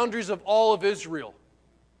are the boundaries of all of Israel.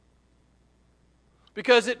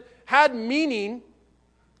 Because it had meaning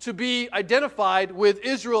to be identified with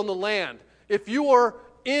Israel and the land. If you are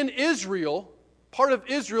in Israel, part of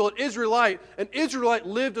Israel, an Israelite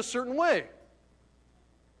lived a certain way.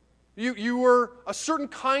 You were a certain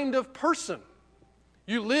kind of person.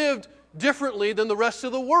 You lived differently than the rest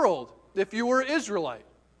of the world if you were Israelite.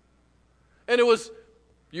 And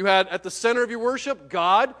you had at the center of your worship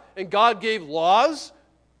God, and God gave laws.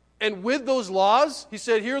 And with those laws, He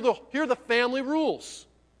said, here are the family rules.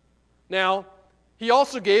 Now, He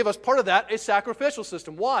also gave, as part of that, a sacrificial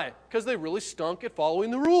system. Why? Because they really stunk at following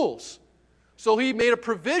the rules. So He made a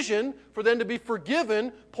provision for them to be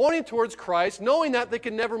forgiven, pointing towards Christ, knowing that they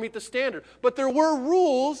could never meet the standard. But there were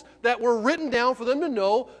rules that were written down for them to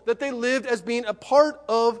know that they lived as being a part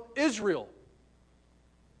of Israel.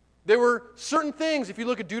 There were certain things, if you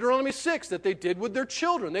look at Deuteronomy 6, that they did with their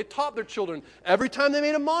children. They taught their children every time they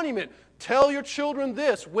made a monument, tell your children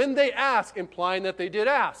this when they ask, implying that they did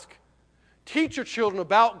ask. Teach your children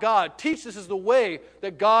about God. Teach this is the way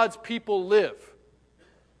that God's people live.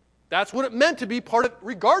 That's what it meant to be part of,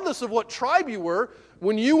 regardless of what tribe you were.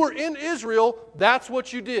 When you were in Israel, that's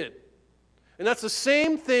what you did. And that's the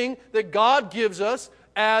same thing that God gives us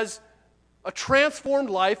as a transformed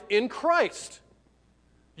life in Christ.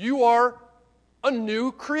 You are a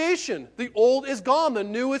new creation. The old is gone, the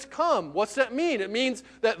new is come. What's that mean? It means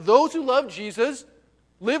that those who love Jesus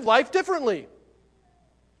live life differently.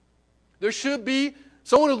 There should be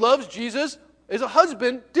someone who loves Jesus as a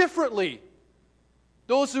husband differently.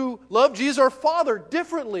 Those who love Jesus are father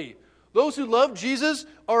differently. Those who love Jesus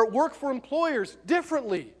are work for employers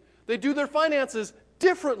differently. They do their finances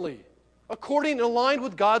differently, according and aligned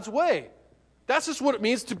with God's way. That's just what it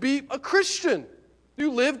means to be a Christian.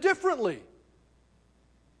 You live differently.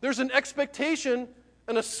 There's an expectation,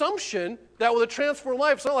 an assumption that with a transformed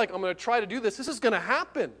life, it's not like I'm going to try to do this. This is going to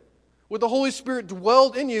happen. With the Holy Spirit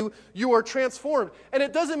dwelled in you, you are transformed. And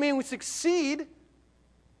it doesn't mean we succeed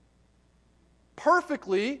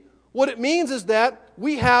perfectly. What it means is that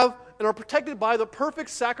we have and are protected by the perfect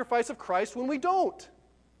sacrifice of Christ when we don't.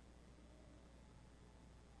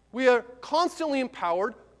 We are constantly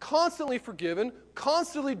empowered, constantly forgiven,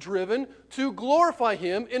 constantly driven to glorify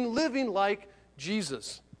Him in living like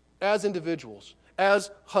Jesus as individuals,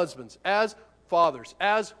 as husbands, as fathers,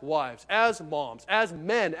 as wives, as moms, as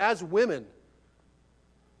men, as women.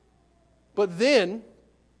 But then,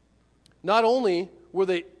 not only were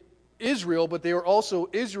they Israel, but they were also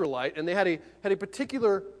Israelite, and they had a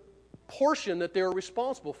particular portion that they were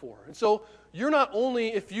responsible for. And so, you're not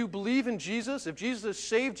only, if you believe in Jesus, if Jesus has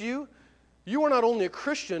saved you, you are not only a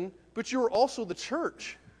Christian, but you are also the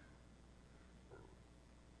church.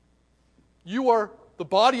 You are the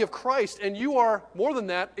body of Christ, and you are, more than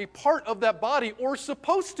that, a part of that body, or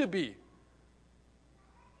supposed to be.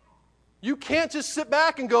 You can't just sit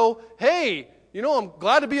back and go, hey, I'm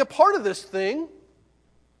glad to be a part of this thing.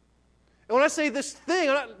 And when I say this thing,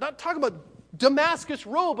 I'm not talking about Damascus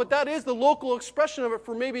Road, but that is the local expression of it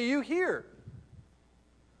for maybe you here.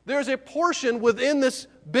 There's a portion within this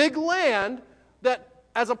big land that,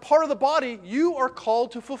 as a part of the body, you are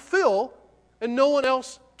called to fulfill, and no one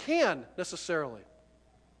else can necessarily.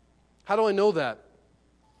 How do I know that?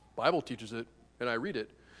 The Bible teaches it, and I read it.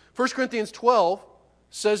 1 Corinthians 12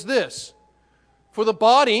 says this, for the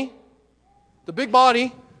body The big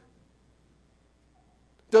body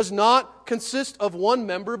does not consist of one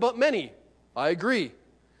member but many. I agree.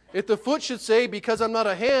 If the foot should say, because I'm not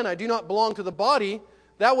a hand, I do not belong to the body,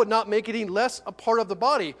 that would not make it any less a part of the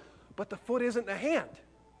body. But the foot isn't a hand.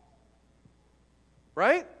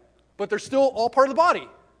 Right? But they're still all part of the body.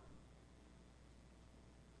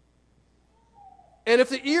 And if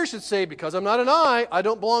the ear should say, because I'm not an eye, I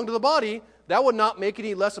don't belong to the body, that would not make it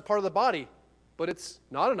any less a part of the body. But it's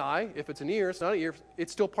not an eye. If it's an ear, it's not an ear.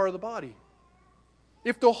 It's still part of the body.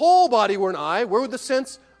 If the whole body were an eye, where would the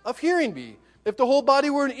sense of hearing be? If the whole body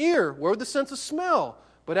were an ear, where would the sense of smell?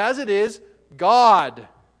 But as it is, God,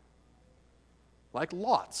 like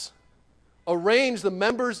lots, arranged the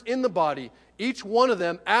members in the body, each one of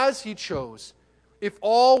them as He chose. If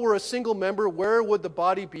all were a single member, where would the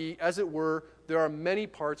body be? As it were, there are many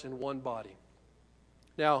parts in one body.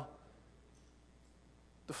 Now,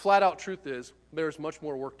 the flat-out truth is, there's much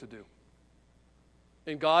more work to do.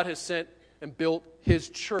 And God has sent and built His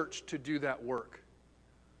church to do that work.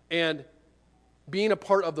 And being a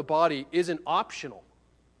part of the body isn't optional.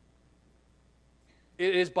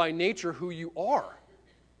 It is by nature who you are.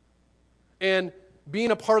 And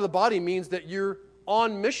being a part of the body means that you're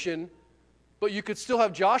on mission, but you could still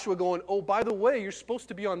have Joshua going, oh, by the way, you're supposed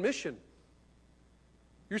to be on mission.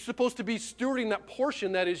 You're supposed to be stewarding that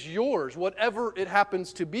portion that is yours, whatever it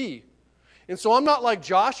happens to be. And so I'm not like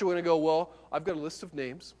Joshua and go, well, I've got a list of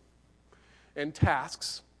names and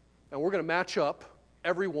tasks, and we're going to match up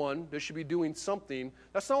everyone that should be doing something.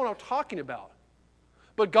 That's not what I'm talking about.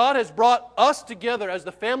 But God has brought us together as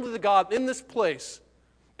the family of God in this place,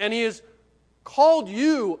 and He has called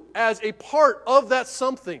you as a part of that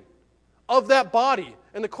something, of that body.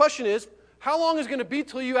 And the question is, how long is it going to be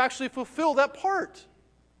till you actually fulfill that part?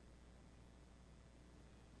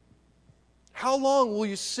 How long will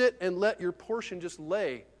you sit and let your portion just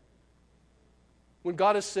lay when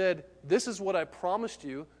God has said, this is what I promised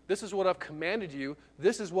you, this is what I've commanded you,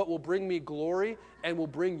 this is what will bring me glory and will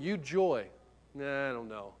bring you joy? Nah, I don't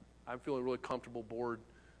know. I'm feeling really comfortable, bored,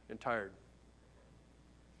 and tired.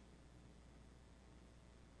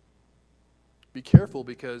 Be careful,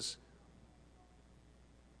 because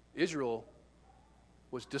Israel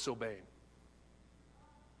was disobeying.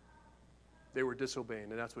 They were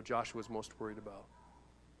disobeying, and that's what Joshua was most worried about.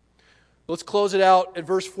 Let's close it out at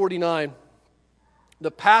verse 49.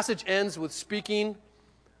 The passage ends with speaking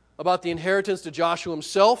about the inheritance to Joshua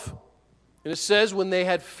himself. And it says, when they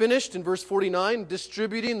had finished, in verse 49,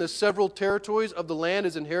 distributing the several territories of the land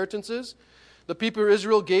as inheritances, the people of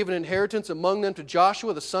Israel gave an inheritance among them to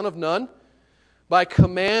Joshua, the son of Nun. By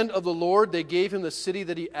command of the Lord, they gave him the city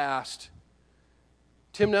that he asked,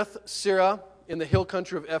 Timnath-Serah, in the hill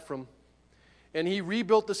country of Ephraim. And he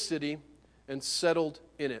rebuilt the city and settled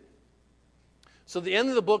in it. So the end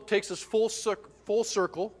of the book takes us full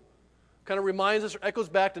circle, kind of reminds us, or echoes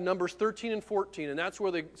back to Numbers 13 and 14, and that's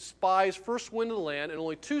where the spies first went into the land, and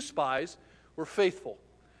only 2 spies were faithful,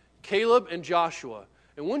 Caleb and Joshua.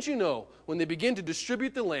 And wouldn't you know, when they begin to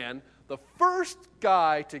distribute the land, the first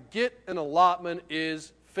guy to get an allotment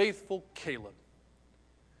is faithful Caleb.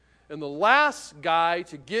 And the last guy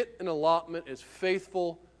to get an allotment is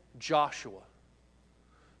faithful Joshua.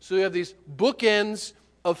 So you have these bookends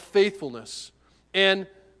of faithfulness. And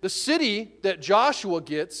the city that Joshua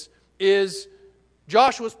gets is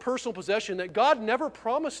Joshua's personal possession that God never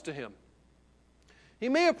promised to him. He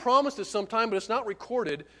may have promised it sometime, but it's not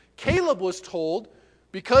recorded. Caleb was told,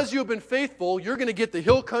 because you have been faithful, you're going to get the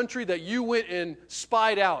hill country that you went and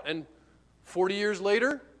spied out. And 50 years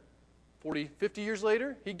later,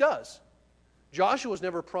 he does. Joshua was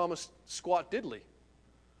never promised squat diddly.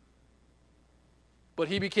 But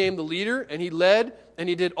he became the leader, and he led, and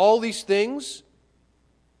he did all these things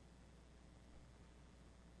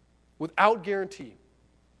without guarantee.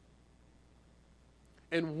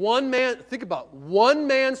 And think about one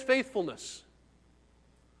man's faithfulness.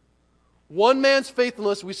 One man's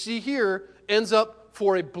faithfulness, we see here, ends up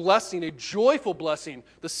for a blessing, a joyful blessing.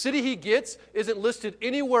 The city he gets isn't listed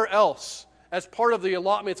anywhere else as part of the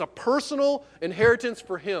allotment. It's a personal inheritance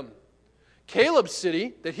for him. Caleb's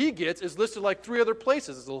city that he gets is listed like 3 other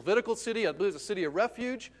places. It's a Levitical city, I believe it's a city of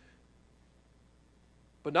refuge,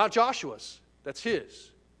 but not Joshua's. That's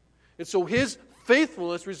his. And so his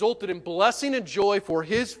faithfulness resulted in blessing and joy for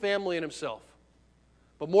his family and himself.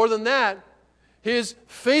 But more than that, his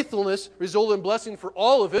faithfulness resulted in blessing for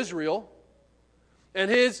all of Israel,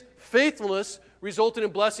 and his faithfulness resulted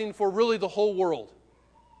in blessing for really the whole world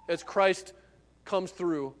as Christ comes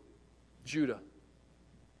through Judah.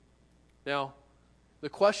 Now, the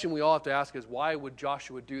question we all have to ask is, why would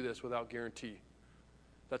Joshua do this without guarantee?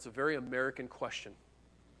 That's a very American question.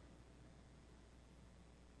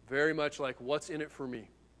 Very much like, what's in it for me?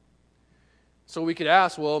 So we could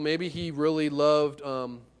ask, well, maybe he really loved,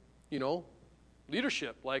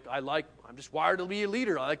 leadership. Like, I'm just wired to be a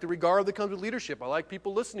leader. I like the regard that comes with leadership. I like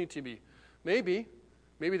people listening to me. Maybe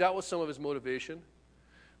that was some of his motivation.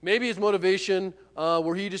 Maybe his motivation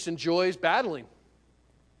where he just enjoys battling.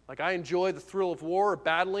 Like, I enjoy the thrill of war,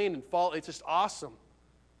 battling, and fall. It's just awesome.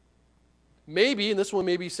 Maybe, and this one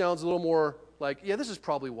maybe sounds a little more like, yeah, this is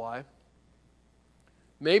probably why.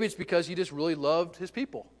 Maybe it's because he just really loved his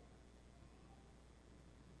people.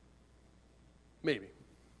 Maybe.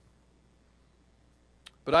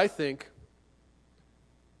 But I think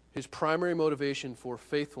his primary motivation for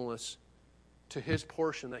faithfulness to his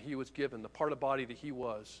portion that he was given, the part of the body that he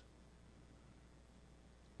was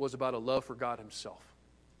about a love for God himself.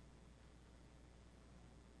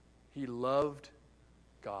 He loved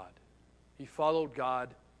God. He followed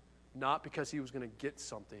God not because he was going to get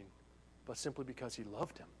something, but simply because he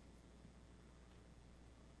loved him.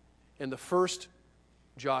 And the first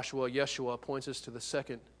Joshua, Yeshua, points us to the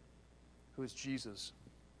second, who is Jesus.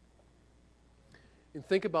 And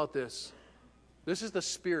think about this. This is the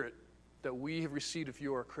spirit that we have received if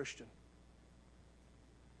you are a Christian.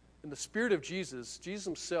 In the spirit of Jesus, Jesus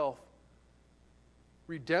himself,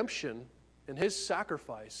 redemption and his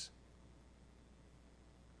sacrifice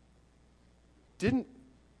didn't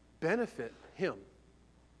benefit him.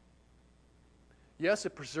 Yes,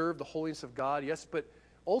 it preserved the holiness of God, yes, but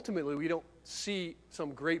ultimately we don't see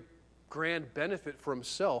some great grand benefit for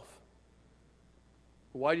himself.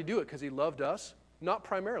 Why did he do it? Because he loved us? Not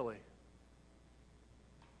primarily.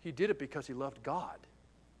 He did it because he loved God.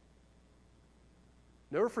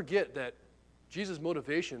 Never forget that Jesus'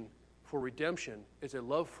 motivation for redemption is a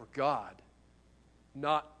love for God,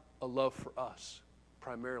 not a love for us,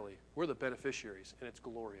 primarily. We're the beneficiaries, and it's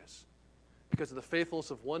glorious. Because of the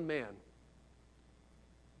faithfulness of one man,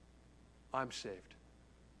 I'm saved.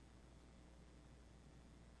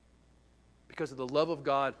 Because of the love of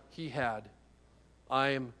God he had, I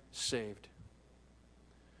am saved.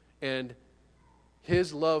 And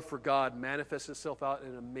his love for God manifests itself out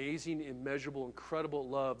in an amazing, immeasurable, incredible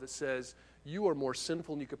love that says, you are more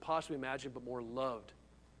sinful than you could possibly imagine, but more loved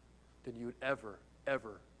than you would ever,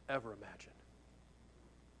 ever, ever imagine.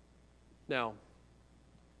 Now,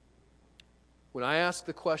 when I ask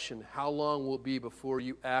the question, how long will it be before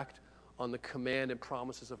you act on the command and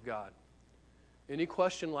promises of God? Any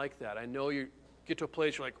question like that, I know you get to a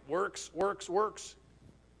place you're like, works.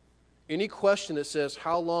 Any question that says,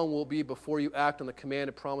 how long will it be before you act on the command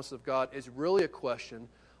and promises of God is really a question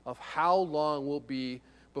of how long will it be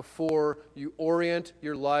before you orient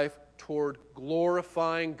your life toward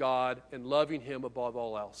glorifying God and loving him above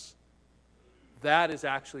all else. That is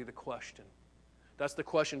actually the question. That's the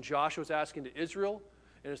question Joshua was asking to Israel,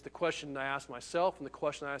 and it's the question I ask myself and the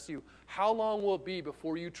question I ask you. How long will it be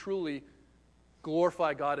before you truly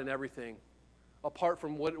glorify God in everything? Apart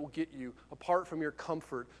from what it will get you, apart from your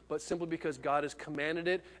comfort, but simply because God has commanded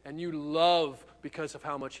it and you love because of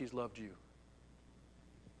how much he's loved you.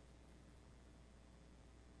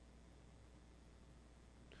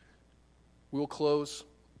 We'll close,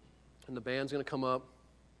 and the band's going to come up,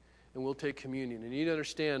 and we'll take communion. And you need to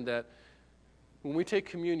understand that when we take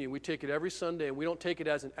communion, we take it every Sunday, and we don't take it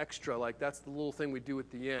as an extra, like that's the little thing we do at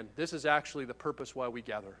the end. This is actually the purpose why we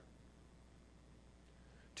gather.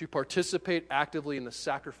 To participate actively in the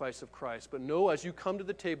sacrifice of Christ. But know, as you come to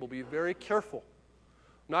the table, be very careful.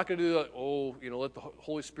 I'm not going to do that, let the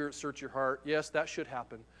Holy Spirit search your heart. Yes, that should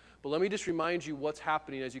happen. But let me just remind you what's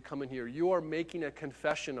happening as you come in here. You are making a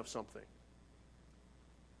confession of something.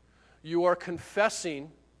 You are confessing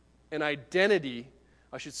an identity,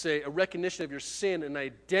 I should say, a recognition of your sin and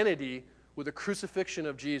identity with the crucifixion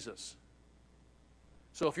of Jesus.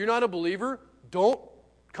 So if you're not a believer, don't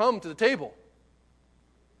come to the table.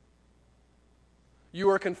 You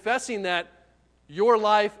are confessing that your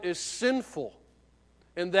life is sinful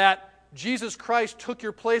and that Jesus Christ took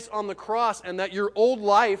your place on the cross and that your old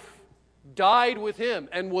life died with him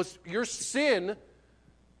and was your sin,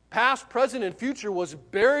 past, present, and future, was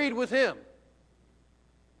buried with him.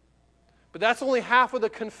 But that's only half of the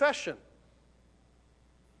confession.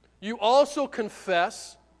 You also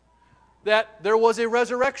confess that there was a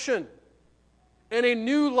resurrection and a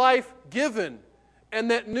new life given. And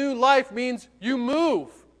that new life means you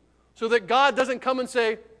move so that God doesn't come and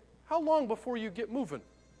say, how long before you get moving?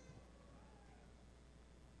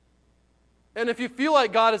 And if you feel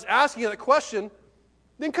like God is asking you that question,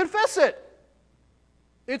 then confess it.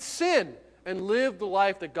 It's sin. And live the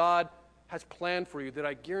life that God has planned for you, that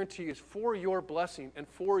I guarantee is for your blessing and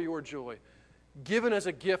for your joy, given as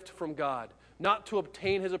a gift from God. not to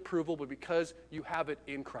obtain his approval, but because you have it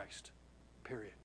in Christ. Period.